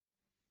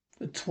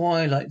The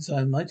Twilight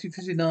Zone,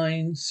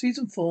 1959,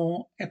 Season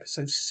 4,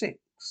 Episode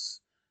 6,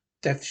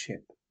 Death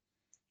Ship.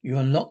 You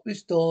unlock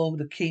this door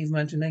with a key of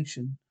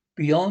imagination.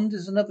 Beyond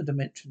is another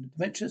dimension, a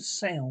dimension of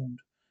sound,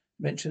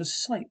 a dimension of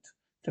sight,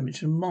 a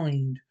dimension of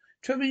mind,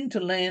 traveling to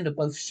land of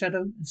both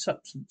shadow and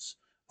substance,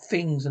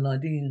 things and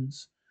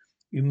ideas.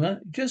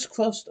 Just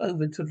crossed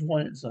over to the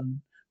Twilight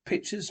Zone.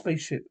 Picture the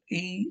spaceship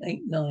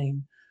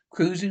E-89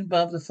 cruising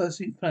above the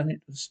first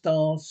planet of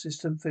Star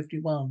System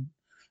 51,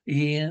 the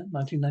year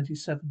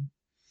 1997.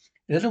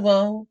 In a little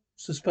while,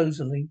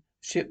 supposedly, the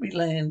ship we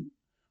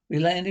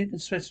landed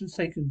and specimens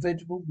taken,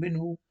 vegetable,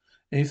 mineral,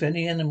 and if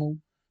any animal,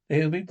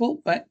 they will be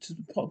brought back to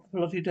the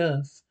plotted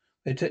Earth,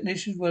 where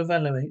technicians will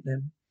evaluate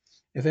them.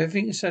 If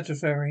everything is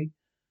satisfactory,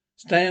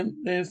 stamp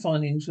their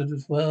findings of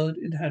the world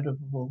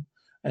inhabitable,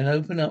 and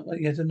open up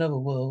yet another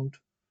world,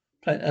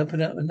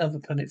 open up another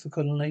planet for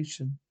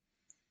colonization.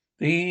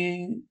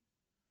 The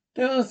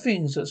There are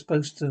things that are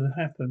supposed to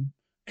happen,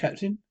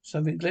 Captain.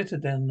 Something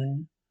glittered down there.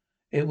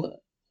 It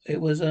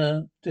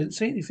didn't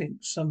see anything.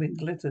 Something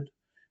glittered.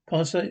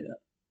 Past it,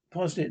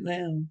 past it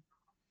now.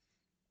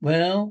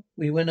 Well,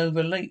 we went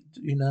over late,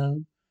 you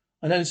know.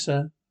 I know,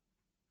 sir.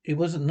 It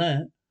wasn't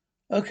that.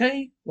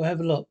 Okay, we'll have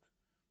a look.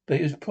 But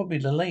it was probably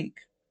the lake.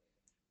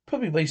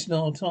 Probably wasting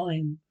our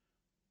time.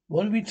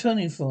 What are we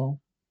turning for?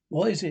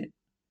 What is it?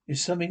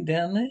 Is something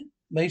down there?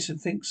 Mason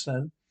thinks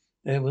so.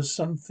 There was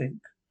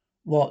something.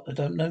 What? I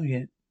don't know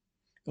yet.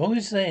 What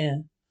is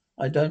there?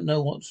 I don't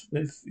know what's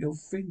if you're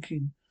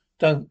thinking.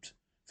 Don't.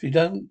 If you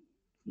don't,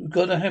 it's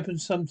gotta happen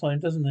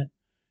sometime, doesn't it?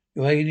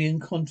 Your alien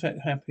contract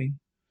happy.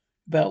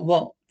 About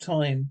what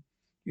time?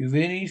 You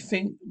really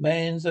think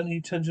man's only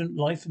intelligent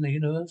life in the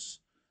universe?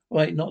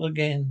 Right, not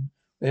again.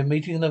 We're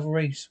meeting another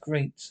race.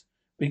 Great.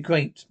 Be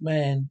great,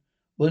 man.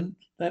 Wouldn't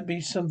that be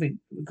something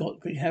that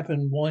got to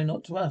happen? Why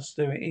not to us?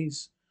 There it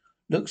is.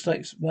 Looks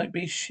like it might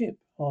be a ship,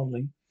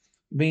 hardly.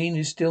 You mean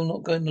it's still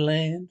not going to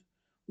land?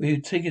 Will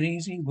you take it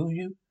easy, will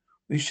you?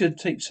 We should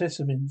take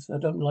specimens. I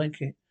don't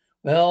like it.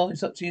 Well,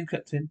 it's up to you,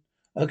 Captain.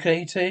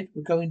 Okay, Ted,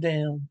 we're going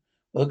down.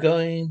 We're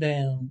going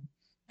down.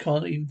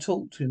 Can't even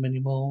talk to him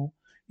anymore.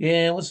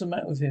 Yeah, what's the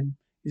matter with him?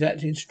 He's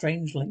acting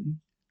strange lately.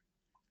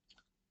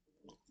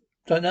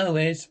 Don't know,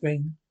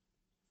 airspring.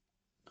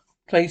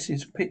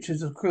 Places,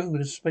 pictures of crew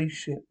of a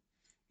spaceship.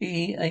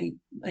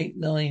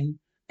 E-889.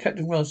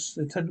 Captain Ross,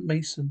 Lieutenant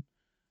Mason,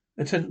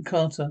 Lieutenant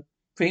Carter.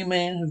 Three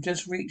men who've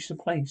just reached a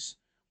place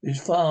which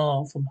is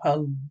far from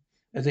home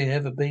as they've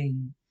ever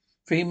been.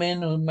 Three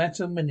men in a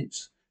matter of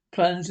minutes,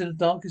 plunged in the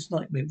darkest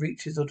nightmare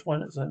reaches the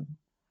Twilight Zone.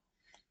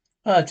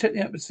 Check the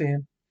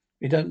atmosphere.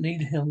 We don't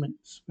need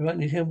helmets. We won't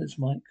need helmets,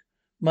 Mike.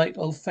 Mike,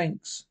 oh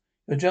thanks.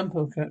 Your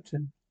jumper,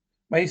 Captain.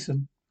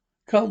 Mason.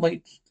 Can't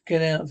wait to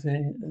get out of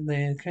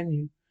there, can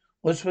you?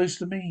 What's it supposed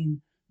to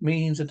mean?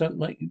 Means I don't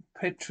like you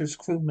Petra's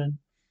crewmen.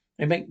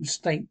 They make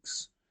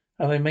mistakes.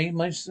 Have I made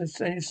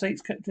any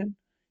mistakes, Captain?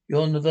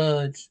 You're on the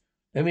verge.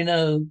 Let me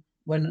know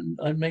when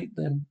I make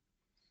them.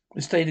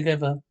 We stay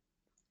together.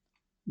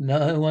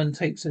 No one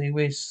takes any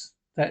risks.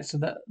 That's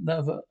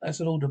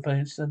an order,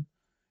 Benson.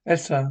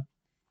 Yes, sir.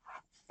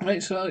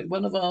 Makes like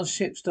one of our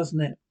ships,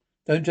 doesn't it?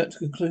 Don't jump to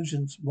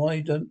conclusions. Why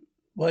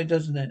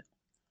doesn't it?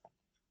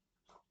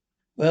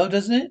 Well,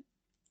 doesn't it?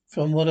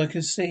 From what I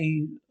can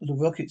see of the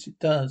rockets, it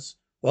does.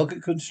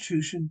 Rocket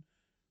constitution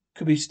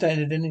could be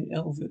standard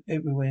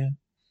everywhere.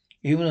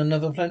 Even on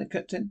another planet,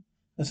 Captain?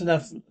 That's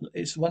enough.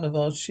 It's one of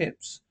our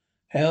ships.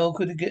 How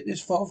could it get this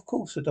far? Of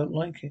course, I don't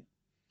like it.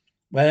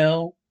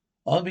 Well,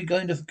 I'll be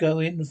going to go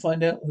in and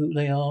find out who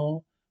they are.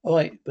 All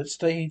right, but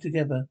stay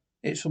together.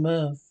 It's from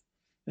Earth.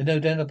 There's no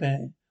doubt about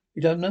it.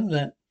 We don't know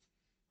that.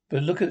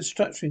 But look at the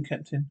structuring,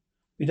 Captain.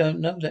 We don't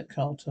know that,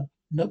 Carter.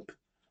 Nope.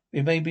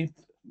 Maybe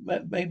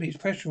it's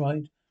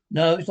pressurized.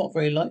 No, it's not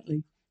very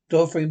likely.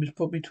 Door frame is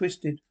probably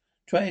twisted.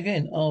 Try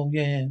again. Oh,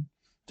 yeah.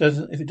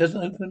 If it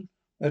doesn't open,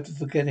 we have to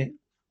forget it.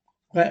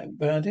 That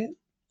about it?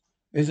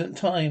 Isn't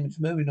time. It's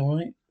moving all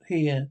right.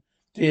 Here.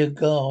 Dear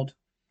God.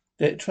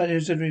 Try the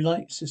auxiliary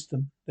light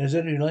system. The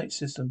auxiliary light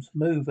systems.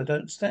 Move. I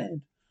don't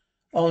stand.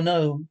 Oh,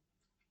 no.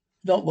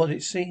 Not what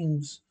it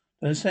seems.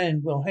 Don't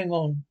understand. Well, hang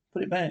on.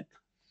 Put it back.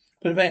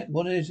 Put it back.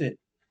 What is it?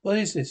 What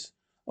is this?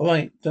 All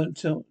right.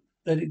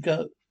 Let it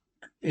go.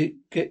 It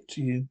get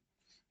to you.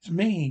 It's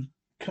me.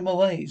 Come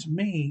away. It's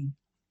me.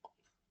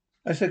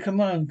 I said,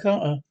 come on,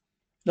 Carter.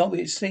 Not what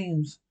it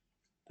seems.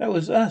 That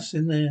was us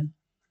in there.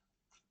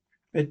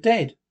 We're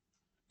dead.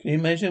 Can you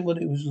imagine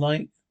what it was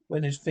like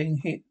when this thing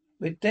hit?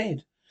 We're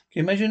dead. Can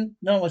you imagine?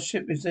 No, our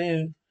ship is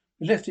there.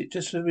 We left it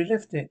just as we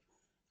left it.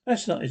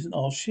 Isn't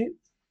our ship.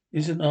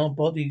 Isn't our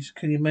bodies.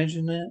 Can you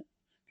imagine that?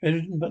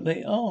 But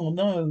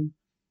no.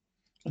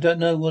 I don't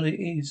know what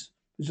it is.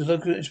 There's a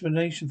logical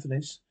explanation for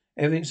this.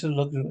 Everything's a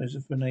logical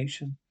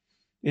explanation.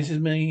 This is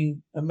me.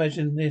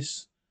 Imagine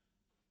this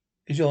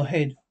is your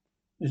head.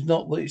 It's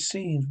not what it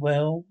seems.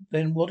 Well,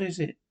 then what is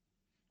it?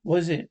 What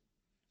is it?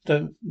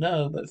 Don't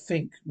know, but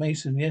think.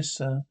 Mason, yes,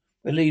 sir.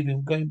 We're leaving.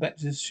 We're going back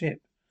to the ship.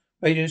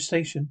 Radio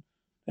station.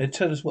 They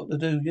tell us what to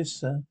do. Yes,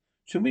 sir.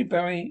 Should we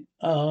bury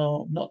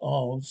not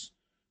ours?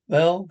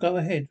 Well, go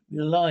ahead.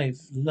 You're alive.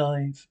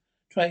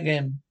 Try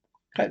again.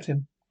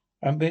 Captain,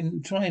 I've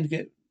been trying to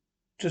get,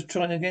 just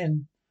trying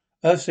again.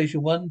 Earth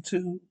Station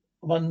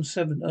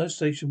 1217. Earth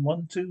Station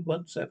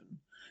 1217.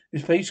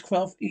 It's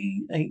spacecraft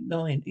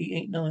E89.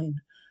 Do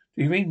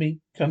you read me?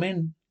 Come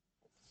in.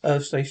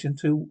 Earth Station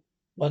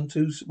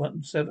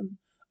 21217.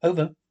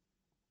 Over.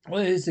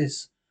 What is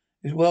this?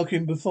 It's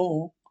working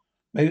before.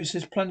 Maybe it's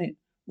this planet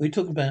we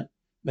talk about.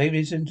 Maybe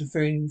it's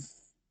interfering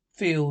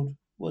field.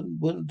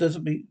 What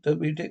doesn't be, don't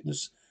be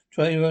ridiculous.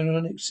 Try your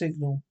ironic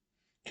signal.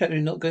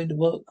 Captain, not going to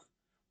work.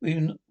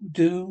 We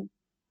do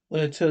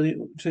what I tell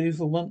you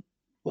for once.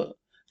 What?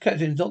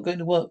 Captain, not going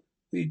to work.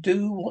 We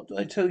do what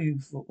I tell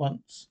you for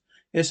once.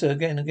 Yes, sir.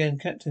 Again,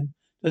 Captain.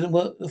 Doesn't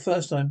work the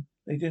first time.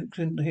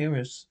 Couldn't hear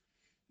us.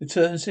 The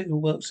turn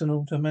signal works on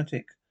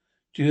automatic.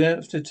 Do you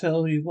have to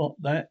tell you what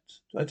that?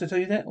 Do I have to tell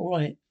you that? All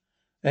right.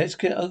 Let's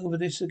get over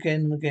this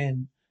again and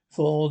again.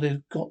 For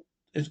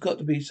there's got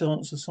to be some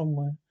answer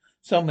somewhere.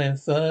 Somewhere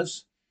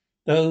first.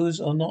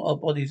 Those are not our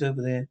bodies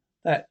over there.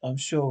 That I'm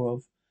sure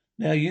of.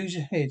 Now use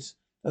your heads.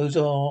 Those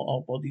are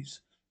our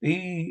bodies.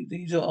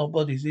 These are our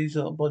bodies. These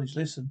are our bodies.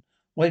 Listen.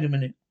 Wait a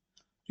minute.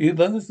 Do you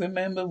both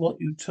remember what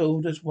you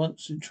told us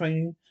once in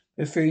training?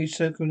 The theory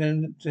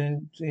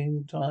circumventing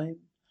time?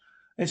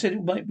 They said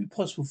it might be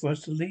possible for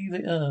us to leave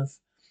the Earth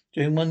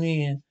during 1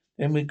 year.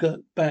 Then we got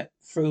back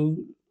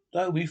through,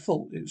 though we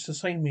thought it was the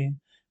same year.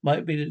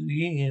 Might be the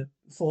year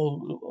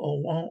before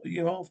or a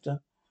year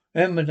after.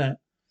 Remember that?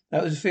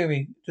 That was a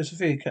theory. Just a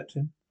theory,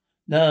 Captain.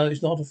 No,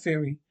 it's not a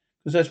theory.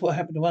 Because that's what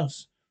happened to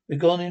us. We've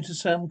gone into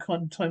some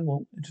kind of time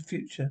warp into the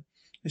future.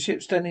 The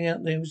ship standing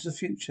out there was the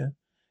future.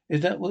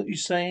 Is that what you're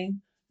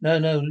saying? No,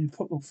 the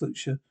proper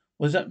future.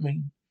 What does that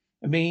mean?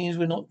 It means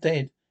we're not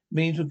dead. It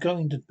means we're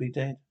going to be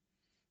dead.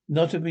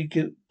 Not if we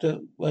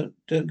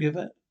don't give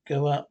up,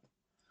 go up.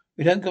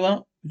 We don't go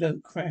up, we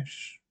don't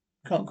crash.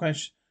 Can't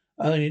crash.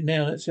 Only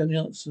now, that's the only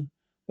answer.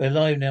 We're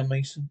alive now,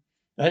 Mason.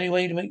 The only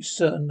way to make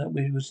certain that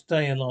we will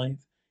stay alive,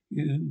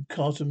 you,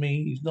 Carter,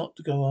 me, is not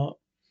to go up.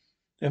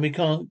 Then we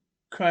can't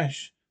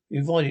crash. We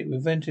avoid it, we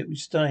prevent it, we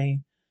stay.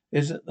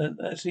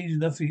 That's easy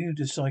enough for you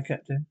to decide,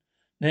 Captain.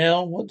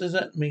 Now, what does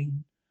that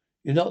mean?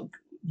 You're not,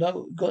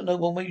 no, got no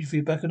one waiting for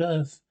you back on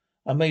Earth.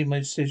 I made my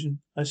decision.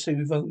 I say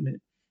we're voting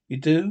it. You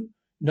do?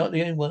 Not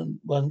the only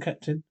one,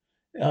 Captain.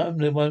 I'm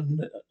the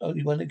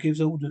only one that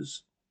gives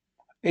orders.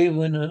 Even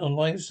when our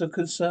lives are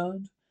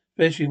concerned,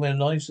 especially when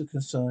lives are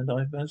concerned,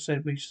 I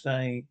said we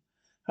stay.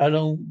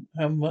 How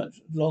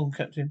much long,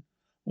 Captain?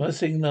 I'm not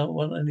saying no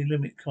one any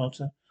limit,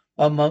 Carter.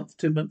 1 month,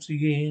 2 months, a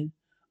year.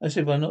 I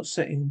said we're not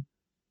setting.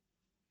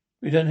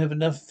 We don't have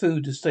enough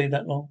food to stay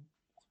that long.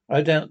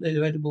 I doubt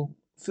there's edible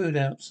food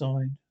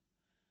outside.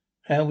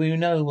 How will you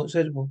know what's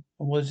edible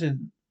and what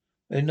isn't?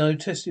 There's no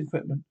testing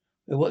equipment.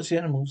 But what's the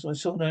animals? I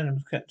saw no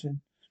animals,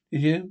 Captain.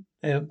 Did you?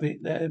 There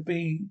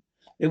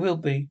will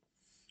be.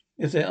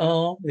 If there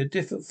are, they're a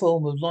different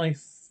form of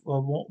life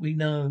from what we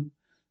know.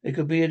 They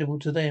could be edible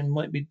to them,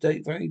 might be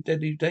very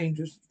deadly,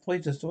 dangerous,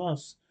 poisonous to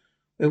us.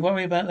 We'll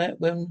worry about that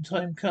when the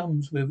time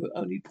comes. We're the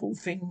only poor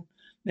thing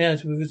now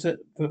to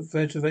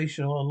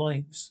preservation of our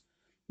lives.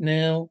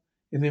 Now,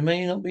 if it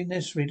may not be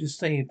necessary to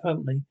stay here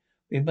permanently,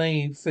 we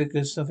may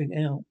figure something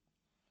out.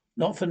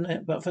 Not for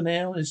now, but for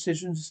now, the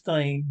decision to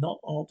stay, not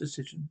our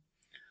decision.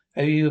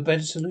 Have you a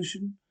better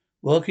solution?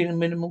 Working in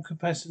minimum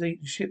capacity,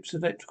 the ship's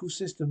electrical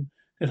system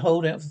can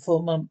hold out for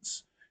 4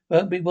 months.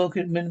 Won't be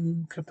working at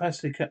minimum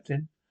capacity,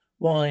 Captain.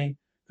 Why?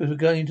 Because we're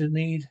going to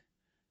need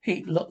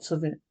heat, lots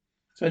of it.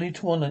 It's only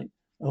twilight.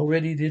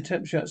 Already the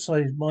temperature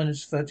outside is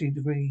minus 13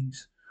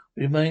 degrees.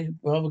 We may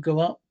rather go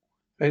up.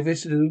 Very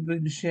risky to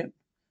bring the ship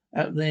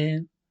out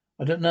there.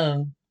 I don't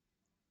know.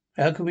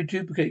 How can we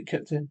duplicate,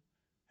 Captain?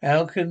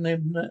 How can they?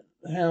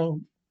 How?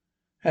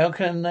 How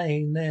can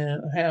they now?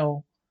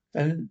 How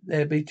can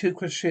there be two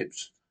crushed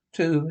ships?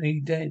 Two of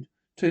me dead.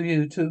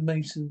 Two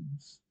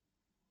Masons.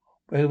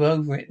 We're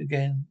over it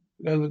again.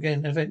 We're over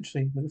again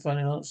eventually with a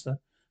final answer.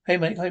 Hey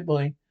mate, hey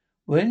boy.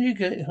 When you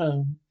get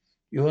home,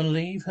 you want to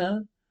leave,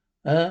 huh?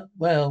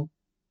 Well,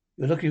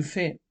 you're looking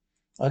fit.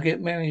 I'll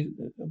get married.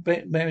 I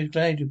bet Mary's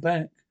glad you're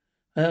back.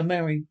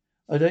 Mary,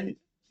 I don't.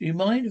 You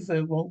mind if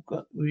I walk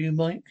up with you,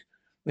 Mike?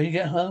 When you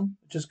get home,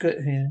 just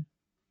get here.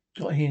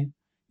 Got here.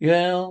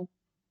 Yeah,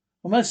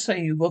 I must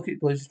say you rocket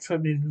boys are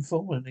travelling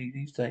informally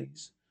these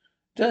days.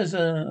 Does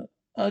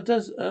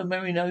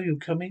Mary know you're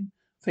coming?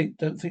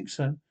 Don't think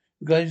so.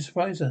 We're going to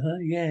surprise her, huh?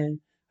 Yeah.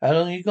 How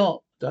long you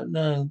got? Don't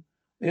know.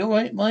 Are you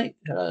alright, Mike?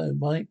 Hello,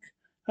 Mike.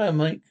 Hello,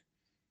 Mike.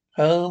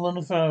 Home on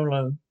the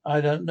furlough. I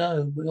don't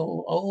know.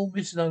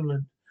 Miss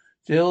Nolan.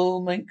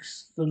 Still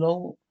makes the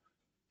long,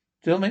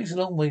 still makes a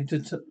long way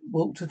to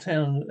walk to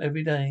town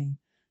every day.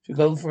 She'll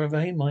go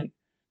forever. Hey, Mike.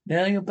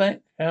 Now you're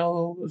back.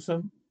 About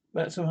some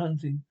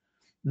hunting?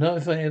 Not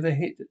if I ever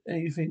hit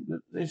anything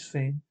but this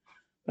thing.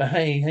 But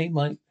hey,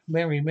 Mike,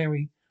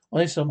 Mary.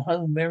 Honest, I'm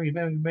home. Mary,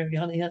 honey,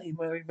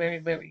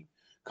 Mary.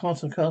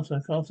 Carter.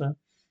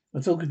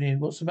 I'm talking to you.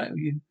 What's the matter with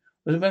you?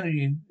 What's the matter with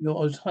you? I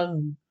was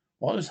home.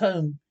 What was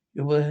home?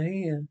 You were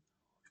here.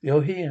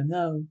 You're here.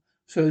 No.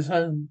 So it's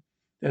home.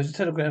 There was a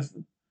telegraph.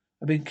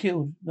 I've been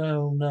killed.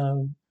 No,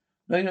 no.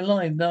 No, you're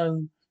alive.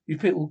 No. You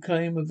people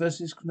came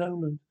versus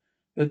Nolan.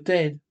 You're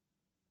dead.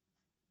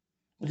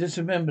 I just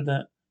remembered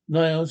that.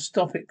 No,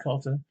 stop it,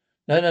 Carter.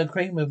 No, no,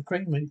 Kramer.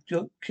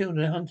 You killed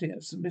and hunting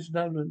at Miss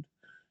Nolan.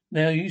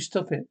 Now you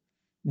stop it.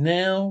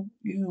 Now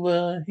you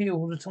were here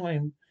all the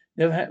time.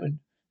 Never happened.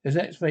 There's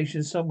an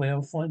explanation somewhere.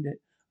 I'll find it.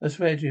 I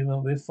swear to you,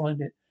 we'll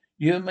find it.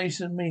 You and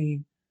Mason,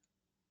 me.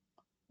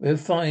 Me,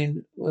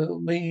 fine.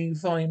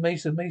 Mason.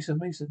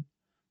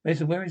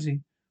 Mason, where is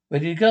he? Where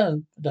did he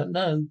go? I don't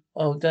know.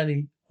 Oh,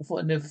 Daddy, I thought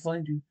I'd never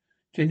find you.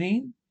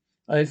 Janine?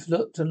 I've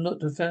looked and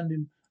looked and found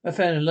him. I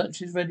found him.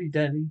 Lunch is ready,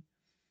 Daddy.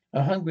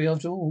 I'm hungry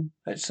after all.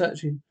 That's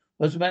searching.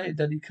 What's the matter,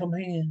 Daddy? Come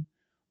here.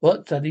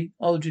 What, Daddy?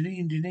 Oh,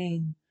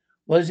 Janine.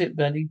 What is it,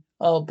 Daddy?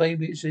 Oh,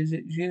 baby, it's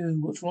you.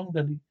 What's wrong,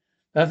 Daddy?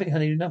 Nothing,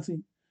 honey,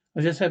 nothing.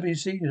 I'm just happy to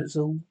see you, that's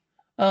all.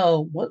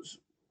 Oh,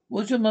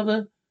 was your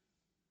mother?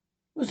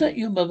 Was that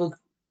your mother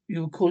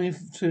you were calling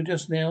to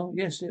just now?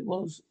 Yes, it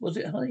was. Was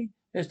it, honey?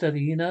 Yes,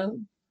 Daddy, you know.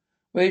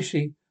 Where is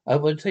she?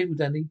 Over the table,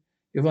 Daddy.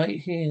 You're right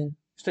here.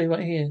 Stay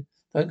right here.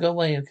 Don't go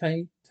away,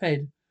 okay?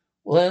 Ted.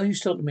 Why are you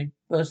stopping me?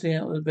 Bursting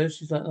out of the bed,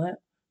 she's like that.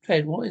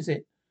 Ted, what is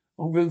it?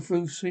 Oh, Ruth,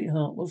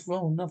 sweetheart. What's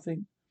wrong?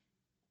 Nothing.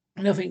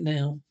 Nothing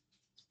now.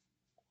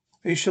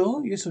 Are you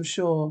sure? Yes, I'm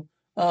sure.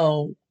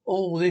 Oh,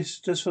 all this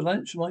just for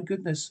lunch? My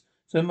goodness.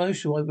 So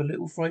emotional over a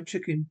little fried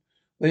chicken.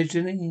 Where's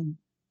Janine?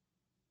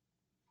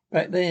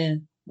 Back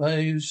there. Where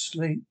are you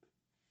asleep?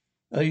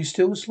 Are you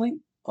still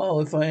asleep?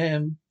 Oh, if I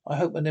am, I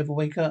hope I never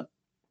wake up.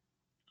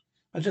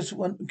 I just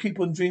want to keep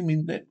on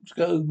dreaming. Let's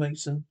go,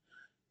 Mason.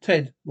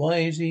 Ted, why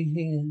is he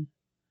here?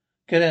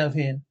 Get out of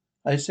here.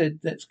 I said,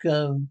 let's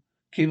go.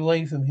 Keep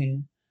away from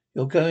here.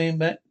 You're going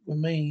back with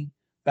me.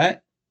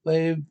 Back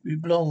where you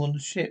belong on the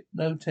ship.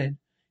 No, Ted.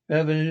 You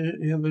have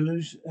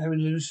a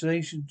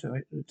hallucination to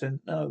it,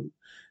 Lieutenant. No.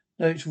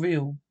 No, it's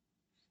real.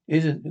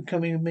 Isn't. You're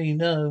coming with me.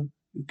 No.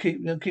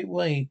 Keep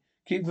away.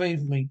 Keep away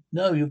from me.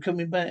 No, you're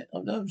coming back.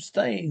 Oh, no, I'm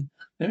staying.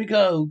 Let me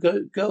go.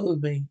 Go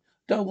with me.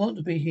 Don't want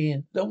to be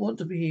here. Don't want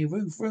to be here.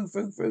 Ruth.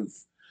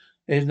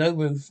 There's no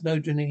Ruth. No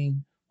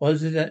Janine. What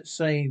does that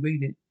say?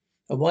 Read it.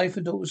 A wife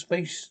and daughter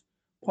space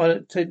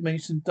pilot Ted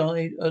Mason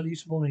died early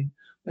this morning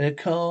when a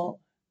car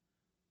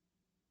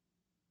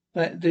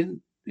that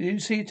didn't you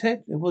didn't see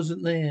Ted? It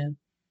wasn't there.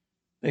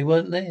 They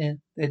weren't there.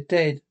 They're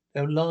dead.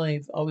 They're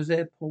alive. I was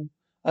there, Paul.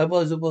 I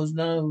was.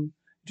 No.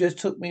 Just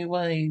took me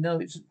away. No,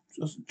 it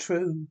wasn't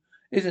true.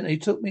 Isn't it? He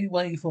took me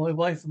away from my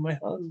wife and my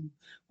home.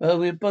 Well,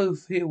 we're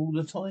both here all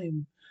the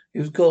time. He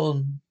was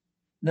gone.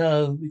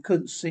 No, we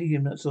couldn't see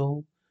him, that's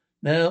all.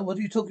 Now, what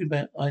are you talking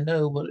about? I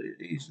know what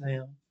it is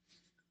now.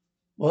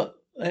 What?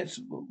 That's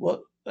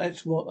what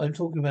I'm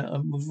talking about. I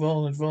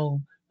was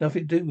wrong.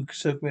 Nothing to do with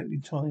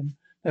circulating time.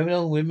 Nothing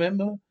wrong.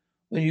 Remember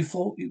when you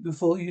thought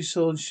before you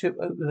saw the ship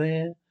over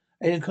there?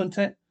 Alien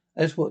contact?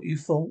 That's what you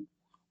thought.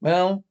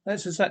 Well,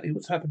 that's exactly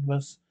what's happened to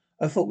us.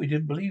 I thought we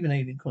didn't believe in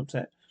alien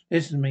contact.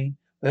 Listen to me.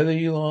 Wherever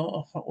you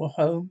are or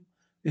home,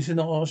 this is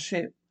not our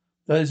ship.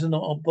 Those are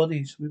not our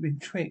bodies. We've been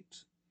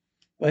tricked.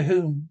 By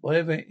whom?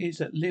 Whatever it is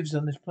that lives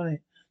on this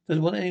planet.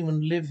 Doesn't want anyone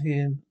to live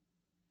here.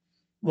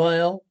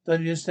 Well,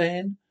 don't you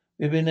understand?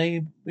 Haven't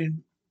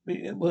been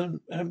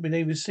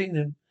able to see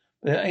them.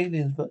 They're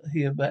aliens, but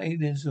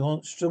aliens who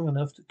aren't strong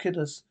enough to kill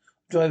us,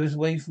 drive us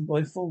away from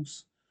by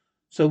force.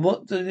 So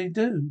what do they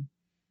do?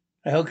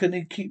 How can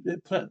they keep their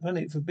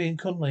planet from being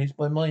colonized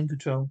by mind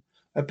control?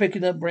 By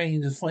picking up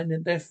brains and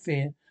finding death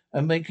fear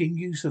and making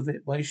use of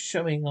it by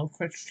showing our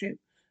crashed ship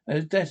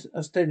as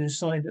us dead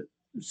inside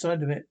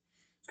of it,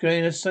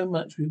 scaring us so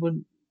much we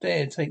wouldn't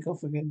dare take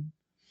off again.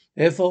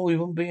 Therefore, we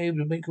won't be able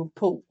to make a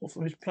port off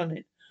of this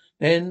planet.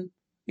 Then,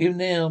 even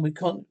now, we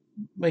can't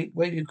make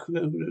radio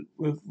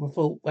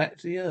report back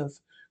to the Earth.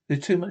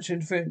 There's too much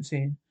interference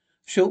here.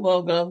 A short while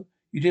ago,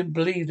 you didn't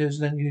believe there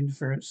was any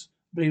interference.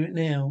 Believe it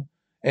now.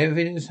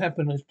 Everything that's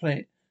happened on this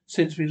planet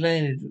since we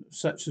landed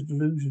such a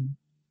delusion.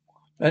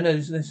 I know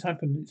this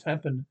happened. It's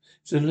happened.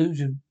 It's an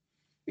illusion.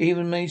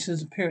 Even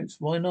Mason's appearance.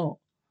 Why not?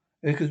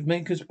 It could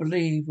make us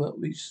believe what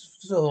we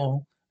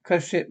saw.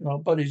 Crash ship and our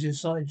bodies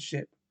inside the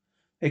ship.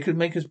 It could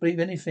make us believe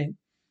anything.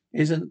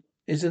 Isn't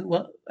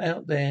what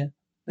out there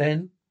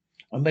then?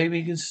 Or maybe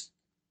you can see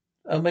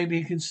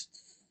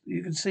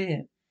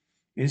it.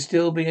 You'll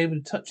still be able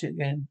to touch it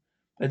again.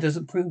 That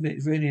doesn't prove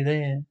it's really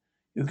there.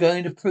 You're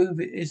going to prove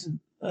it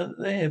isn't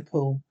there,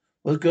 Paul.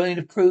 We're going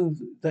to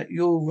prove that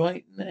you're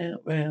right now.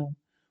 Well,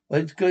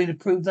 we're going to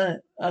prove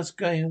that us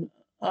going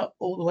up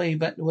all the way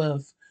back to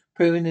Earth,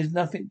 proving there's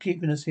nothing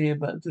keeping us here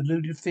but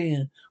deluded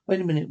fear.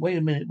 Wait a minute.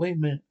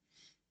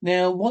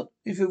 Now, what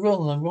if you're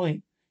wrong? I'm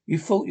right. You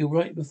thought you were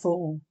right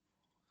before.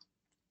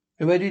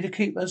 You're ready to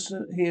keep us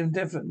here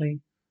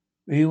indefinitely.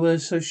 You were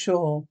so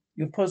sure.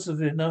 You're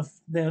positive enough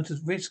now to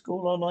risk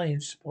all our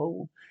lives,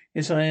 Paul.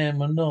 Yes, I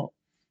am. I'm not.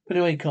 Put it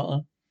away,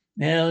 Carter.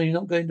 Now, you're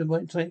not going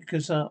to take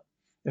us up.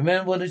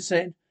 Remember what I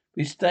said?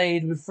 We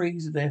stayed, we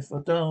freeze to death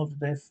or die to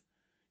death.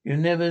 You'll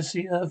never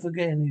see Earth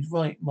again. He's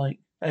right, Mike.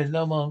 There's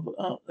no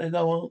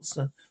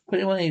answer. Put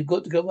it away. We've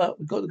got to go up.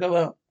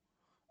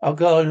 Our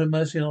God have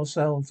mercy on our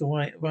souls. All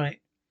right, right.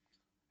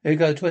 Here we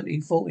go,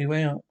 20, 40,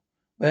 way out.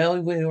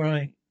 Well, we're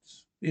right.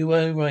 You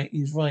were right.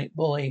 He's right,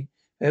 boy.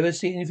 If I ever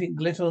see anything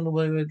glitter on the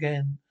way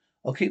again,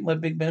 I'll keep my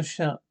big mouth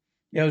shut.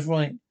 Yeah, I was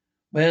right.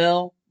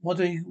 Well, what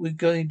are we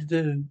going to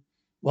do?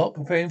 What?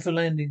 Preparing for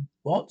landing.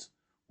 What?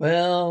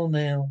 Well,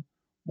 now,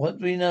 what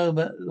do we know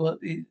about what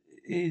it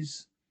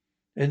is?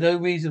 There's no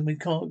reason we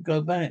can't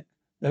go back.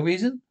 No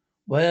reason?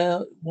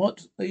 Well,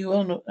 what are you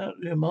on out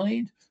of your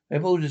mind?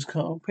 They've orders,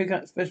 Carter. Pick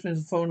up specimens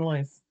of foreign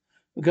life.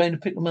 We're going to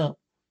pick them up.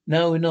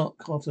 No, we're not,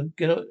 Carter.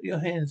 Get your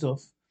hands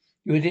off.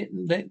 You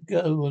didn't let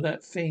go of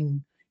that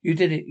thing. You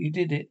did it. You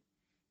did it.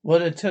 What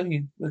did I tell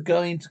you? We're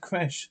going to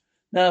crash.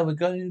 No, we're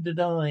going to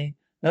die.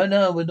 No,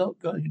 no, we're not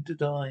going to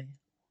die.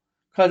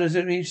 Carter's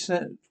at least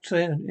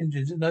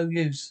engines. No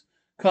use.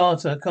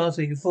 Carter,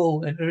 you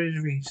fool. And the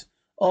injuries.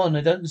 On,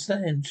 I don't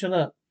understand. Shut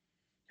up.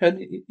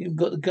 Haven't you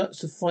got the guts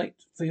to fight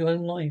for your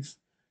own life?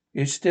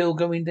 You're still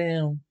going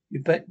down. You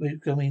bet we're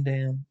going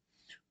down.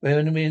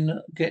 When we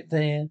get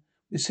there,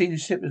 we see the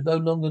ship is no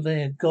longer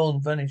there,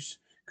 gone, vanished,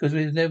 because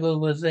we never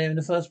was there in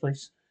the first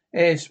place.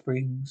 Air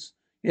springs.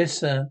 Yes,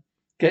 sir.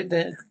 Get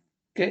there.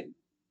 Get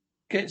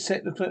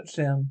set the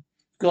touchdown.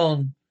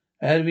 Gone.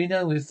 How do we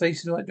know we're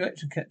facing the right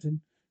direction,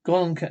 Captain?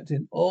 Gone,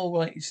 Captain. All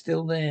right, it's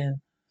still there.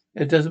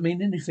 It doesn't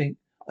mean anything.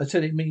 I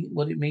tell it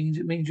what it means.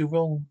 It means you're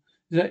wrong.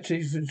 There's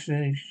actually an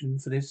explanation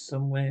for this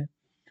somewhere.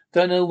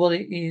 Don't know what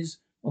it is.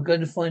 I'm going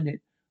to find it.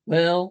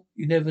 Well,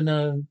 you never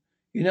know.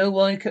 You know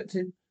why,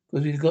 Captain?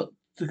 Because we've got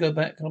to go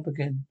back up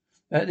again.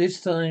 At this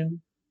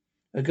time,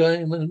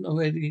 we're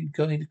already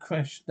going to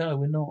crash. No,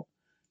 we're not.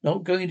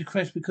 Not going to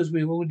crash because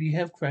we already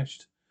have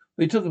crashed.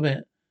 What are you talking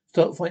about?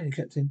 Stop fighting,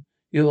 Captain.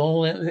 You're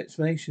all out of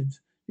explanations.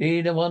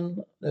 You're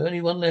the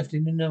only one left,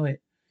 and you know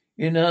it.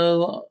 I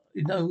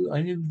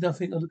knew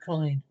nothing of the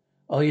kind.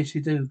 Oh, yes,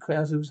 you do.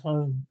 Krauser was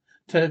home.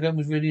 Telegram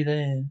was really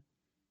there.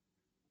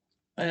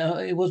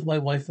 It was my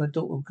wife and my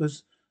daughter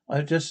because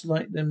I just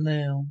like them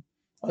now.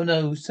 Oh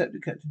no,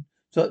 Septic Captain.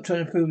 Stop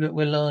trying to prove that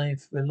we're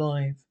live. We're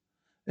live.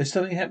 There's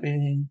something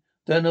happening.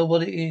 Don't know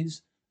what it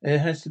is. There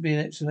has to be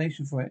an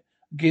explanation for it.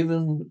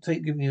 Giving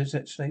you this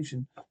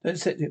explanation. Don't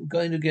accept it. We're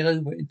going to get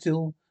over it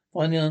until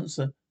find the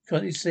answer.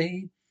 Can't you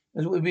see?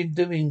 That's what we've been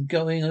doing,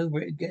 going over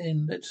it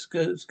again. Let's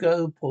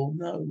go, Paul.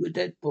 No, we're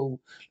dead, Paul.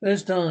 Let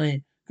us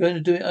die. Going to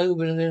do it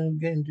over and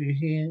again. Do you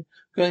hear?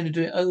 Going to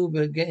do it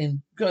over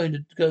again. Going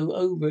to go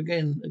over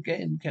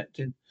again,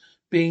 Captain.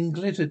 Being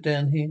glittered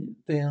down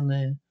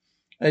there.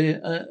 I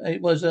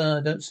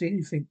don't see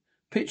anything.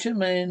 Picture a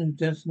man who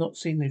does not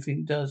see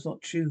anything, does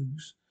not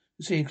choose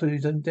to see, including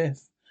his own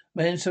death.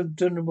 Man so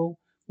vulnerable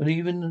when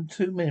even the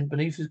two men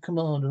beneath his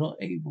command are not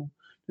able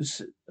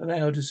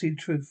allowed to see the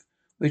truth.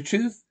 The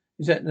truth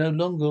is that no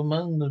longer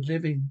among the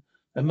living.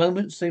 The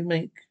moments they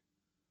make,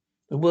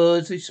 the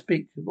words they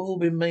speak, have all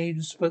been made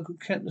and spoken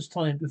countless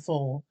times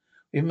before.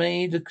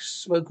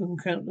 Spoken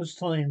countless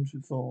times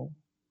before.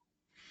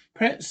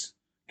 Perhaps,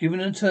 given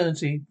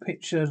eternity,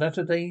 picture a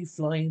latter-day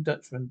Flying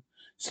Dutchman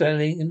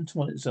sailing in the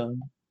Twilight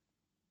Zone.